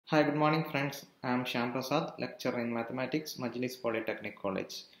Hi, good morning friends. I am Shyam, lecturer in Mathematics, Majlis Polytechnic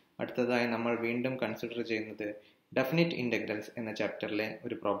College. അടുത്തതായി നമ്മൾ വീണ്ടും consider ചെയ്യുന്നത് definite integrals എന്ന ചാപ്റ്ററിലെ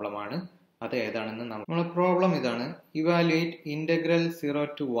ഒരു പ്രോബ്ലമാണ്. അത് ഏതാണെന്ന് നമ്മൾ പ്രോബ്ലം ഇതാണ്: evaluate integral 0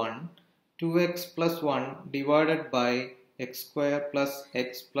 to 1 2x plus 1 divided by x square plus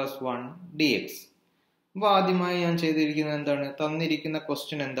x plus 1 dx. അപ്പോൾ ആദ്യമായി ഞാൻ ചെയ്തിരിക്കുന്നത് എന്താണ്? തന്നിരിക്കുന്ന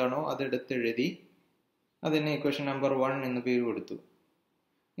ക്വസ്റ്റ്യൻ എന്താണോ അതെടുത്ത് എഴുതി അതിന് ഇക്വേഷൻ നമ്പർ 1 എന്ന് പേര് കൊടുത്തു.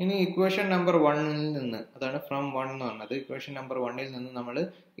 ഇനി ഇക്വേഷൻ നമ്പർ 1ൽ നിന്ന്, അതാണ് ഫ്രം 1 എന്ന് പറഞ്ഞത്, ഇക്വേഷൻ നമ്പർ 1ൽ നിന്ന് നമ്മൾ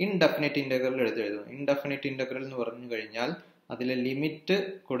ഇൻഡെഫിനിറ്റ് ഇൻ്റഗ്രൽ എഴുതും. ഇൻഡെഫിനിറ്റ് ഇൻ്റഗ്രൽ എന്ന് പറഞ്ഞു കഴിഞ്ഞാൽ അതിലെ ലിമിറ്റ്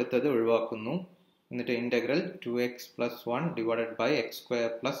കൊടുത്തത് ഒഴിവാക്കുന്നു. എന്നിട്ട് integral 2x plus 1 divided by x square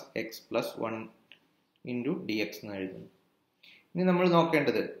plus x plus 1 into dx എന്ന് എഴുതുന്നു. ഇനി നമ്മൾ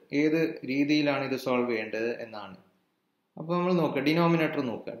നോക്കേണ്ടത് ഏത് രീതിയിലാണ് ഇത് സോൾവ് ചെയ്യേണ്ടത് എന്നാണ്. അപ്പോൾ നമ്മൾ നോക്കുക, ഡിനോമിനേറ്റർ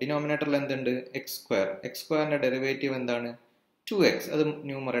നോക്കുക. ഡിനോമിനേറ്ററിൽ എന്തുണ്ട്? X square. എക്സ് സ്ക്വയറിൻ്റെ ഡെറിവേറ്റീവ് എന്താണ്? 2x, അത്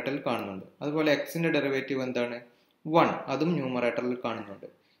ന്യൂമറേറ്ററിൽ കാണുന്നുണ്ട്. അതുപോലെ എക്സിൻ്റെ ഡെറിവേറ്റീവ് എന്താണ്? 1, അതും ന്യൂമറേറ്ററിൽ കാണുന്നുണ്ട്.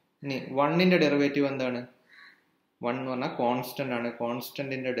 ഇനി 1ൻ്റെ ഡെറിവേറ്റീവ് എന്താണ്? 1 എന്ന് പറഞ്ഞാൽ കോൺസ്റ്റൻ്റ് ആണ്.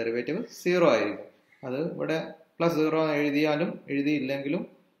 കോൺസ്റ്റൻറ്റിൻ്റെ ഡെറിവേറ്റീവ് 0 ആയിരിക്കും. അത് ഇവിടെ +0 എഴുതിയാലും എഴുതിയില്ലെങ്കിലും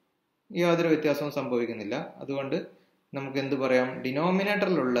യാതൊരു വ്യത്യാസവും സംഭവിക്കുന്നില്ല. അതുകൊണ്ട് നമുക്ക് എന്ത് പറയാം?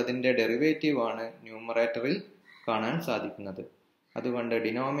 ഡിനോമിനേറ്ററിലുള്ളതിൻ്റെ ഡെറിവേറ്റീവ് ആണ് ന്യൂമറേറ്ററിൽ കാണാൻ സാധിക്കുന്നത്. അതുകൊണ്ട്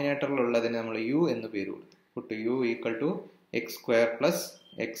ഡിനോമിനേറ്ററിലുള്ളതിന് നമ്മൾ u എന്ന് പേര് കൊടുത്തു. Puttu u equal to X square plus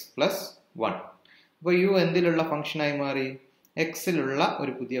X plus 1. അപ്പോൾ യു എന്തിലുള്ള ഫംഗ്ഷനായി മാറി? എക്സിലുള്ള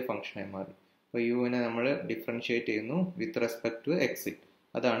ഒരു പുതിയ ഫംഗ്ഷനായി മാറി. അപ്പോൾ യുവിനെ നമ്മൾ ഡിഫറൻഷിയേറ്റ് ചെയ്യുന്നു വിത്ത് റെസ്പെക്ട് ടു എക്സിൽ.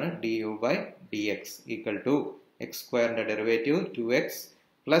 അതാണ് du/dx ഈക്വൽ ടു എക്സ് സ്ക്വയറിൻ്റെ ഡെറിവേറ്റീവ് 2x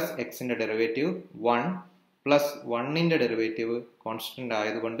പ്ലസ് എക്സിൻ്റെ ഡെറിവേറ്റീവ് 1 പ്ലസ് 1ൻ്റെ ഡെറിവേറ്റീവ് കോൺസ്റ്റൻ്റ്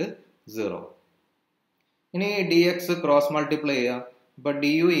ആയതുകൊണ്ട് 0. ഇനി dx ക്രോസ് മൾട്ടിപ്ലൈ ചെയ്യുക. അപ്പോൾ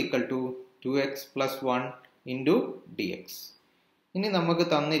du equal to 2x plus 1 into dx. ഇനി നമുക്ക്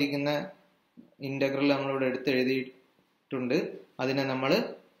തന്നിരിക്കുന്ന ഇൻ്റഗ്രൽ നമ്മളിവിടെ എടുത്ത് എഴുതിയിട്ടുണ്ട്. അതിനെ നമ്മൾ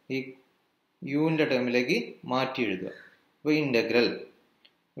ഈ യുവിൻ്റെ ടേമിലേക്ക് മാറ്റി എഴുതുക. അപ്പോൾ ഇൻ്റഗ്രൽ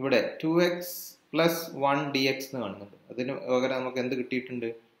ഇവിടെ 2x പ്ലസ് 1 dx എന്ന് കാണുന്നുണ്ട്. അതിന് പകരം നമുക്ക് എന്ത് കിട്ടിയിട്ടുണ്ട്?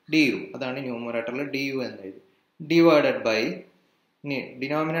 du. അതാണ് ന്യൂമറേറ്ററിൽ du എന്ന് എഴുതി. ഡിവൈഡഡ് ബൈ, ഇനി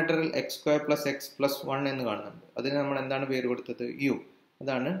ഡിനോമിനേറ്ററിൽ X square plus X plus 1 എന്ന് കാണുന്നുണ്ട്. അതിന് നമ്മൾ എന്താണ് പേര് കൊടുത്തത്? u.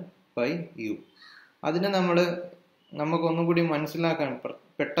 അതാണ് ബൈ u. അതിനെ നമുക്കൊന്നും കൂടി മനസ്സിലാക്കാൻ,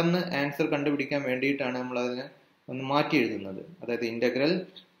 പെട്ടെന്ന് ആൻസർ കണ്ടുപിടിക്കാൻ വേണ്ടിയിട്ടാണ് നമ്മൾ അതിനെ ഒന്ന് മാറ്റി എഴുതുന്നത്. അതായത് ഇൻ്റഗ്രൽ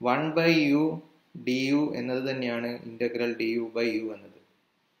 1/u du എന്നത് തന്നെയാണ് ഇൻ്റഗ്രൽ du/u എന്നത്.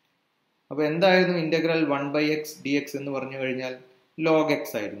 അപ്പോൾ എന്തായിരുന്നു ഇൻ്റഗ്രൽ 1/x dx എന്ന് പറഞ്ഞു കഴിഞ്ഞാൽ log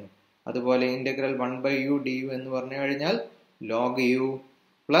x ആയിരുന്നു. അതുപോലെ ഇൻ്റഗ്രൽ 1/u du എന്ന് പറഞ്ഞു കഴിഞ്ഞാൽ log u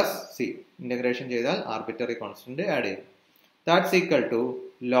plus c. Integration ചെയ്താൽ ആർബിറ്ററി കോൺസ്റ്റന്റ് ആഡ് ചെയ്യും. That's equal to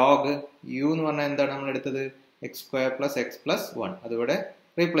log u എന്ന് പറഞ്ഞാൽ എന്താണ് നമ്മൾ എടുത്തത്? X square plus X plus 1. അതിവിടെ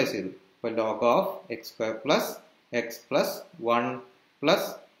റീപ്ലേസ് ചെയ്തു. അപ്പോൾ log of X square plus X plus 1 plus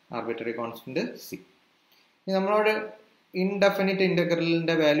arbitrary constant c. ഇനി നമ്മളോട് ഇൻഡെഫിനിറ്റ്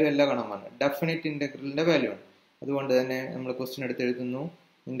ഇൻ്റഗ്രലിൻ്റെ വാല്യൂ അല്ല കാണാൻ പറഞ്ഞത്, ഡെഫിനിറ്റ് ഇൻ്റഗ്രലിൻ്റെ വാല്യൂ ആണ്. അതുകൊണ്ട് തന്നെ നമ്മൾ ക്വസ്റ്റ്യൻ എടുത്ത് എഴുതുന്നു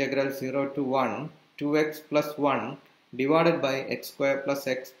integral 0 to 1 2x plus 1 divided by x square plus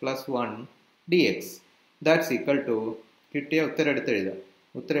x plus 1 dx. That's equal to, കിട്ടിയ ഉത്തരം എടുത്ത് എഴുതുക.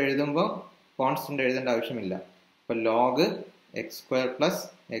 ഉത്തരം എഴുതുമ്പോൾ കോൺസ്റ്റൻ്റ് എഴുതേണ്ട ആവശ്യമില്ല. അപ്പോൾ log X square plus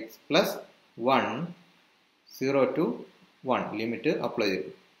X plus 1 0 to 1 limit apply ചെയ്തു.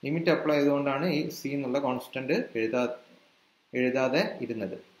 ലിമിറ്റ് അപ്ലൈ ചെയ്തുകൊണ്ടാണ് ഈ സി എന്നുള്ള കോൺസ്റ്റൻ്റ് എഴുതാതെ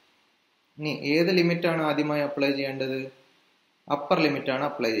ഇരുന്നത്. ഇനി ഏത് ലിമിറ്റാണ് ആദ്യമായി അപ്ലൈ ചെയ്യേണ്ടത്? അപ്പർ ലിമിറ്റാണ്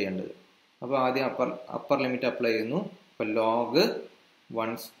അപ്ലൈ ചെയ്യേണ്ടത്. അപ്പോൾ ആദ്യം അപ്പർ ലിമിറ്റ് അപ്ലൈ ചെയ്യുന്നു. അപ്പോൾ log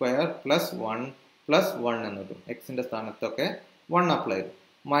 1 സ്ക്വയർ പ്ലസ് 1 പ്ലസ് 1 എന്ന് കിട്ടും. എക്സിൻ്റെ സ്ഥാനത്തൊക്കെ 1 അപ്ലൈ ചെയ്തു.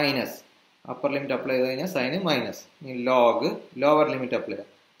 മൈനസ് അപ്പർ ലിമിറ്റ് അപ്ലൈ ചെയ്ത് കഴിഞ്ഞാൽ സൈന് മൈനസ്. ഇനി log ലോവർ ലിമിറ്റ് അപ്ലൈ ചെയ്യാം.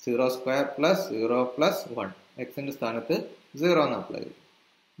 0 സ്ക്വയർ പ്ലസ് 0 പ്ലസ് 1. എക്സിൻ്റെ സ്ഥാനത്ത് 0 എന്ന് അപ്ലൈ ചെയ്തു.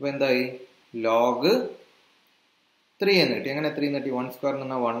 അപ്പോൾ എന്തായി? log 3 എന്ന് കിട്ടി. എങ്ങനെ 3 എന്ന് കിട്ടി? 1 സ്ക്വയർ എന്ന്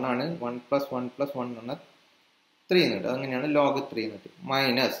പറഞ്ഞാൽ 1 ആണ്. 1 പ്ലസ് 1 പ്ലസ് 1 എന്ന് പറഞ്ഞാൽ 3 എന്ന് കിട്ടും. അങ്ങനെയാണ് log 3 എന്ന് കിട്ടും.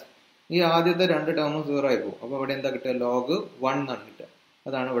 മൈനസ് ഈ ആദ്യത്തെ 2 ടേമും 0 ആയി പോകും. അപ്പോൾ ഇവിടെ എന്താ കിട്ടുക? log 1 എന്നാണ് കിട്ടുക.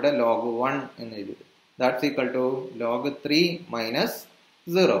 അതാണ് ഇവിടെ log 1 എന്ന് എഴുതിയത്. That's equal to log 3 minus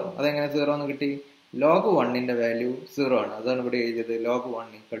 0. അതെങ്ങനെ 0 എന്ന് കിട്ടി? log 1ൻ്റെ വാല്യൂ 0 ആണ്. അതാണ് ഇവിടെ എഴുതിയത് log 1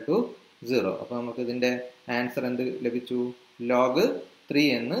 ഈക്വൽ ടു 0. അപ്പോൾ നമുക്ക് ഇതിൻ്റെ ആൻസർ എന്ത് ലഭിച്ചു? log 3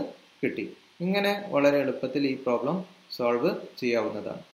 എന്ന് കിട്ടി. ഇങ്ങനെ വളരെ എളുപ്പത്തിൽ ഈ പ്രോബ്ലം സോൾവ് ചെയ്യാവുന്നതാണ്.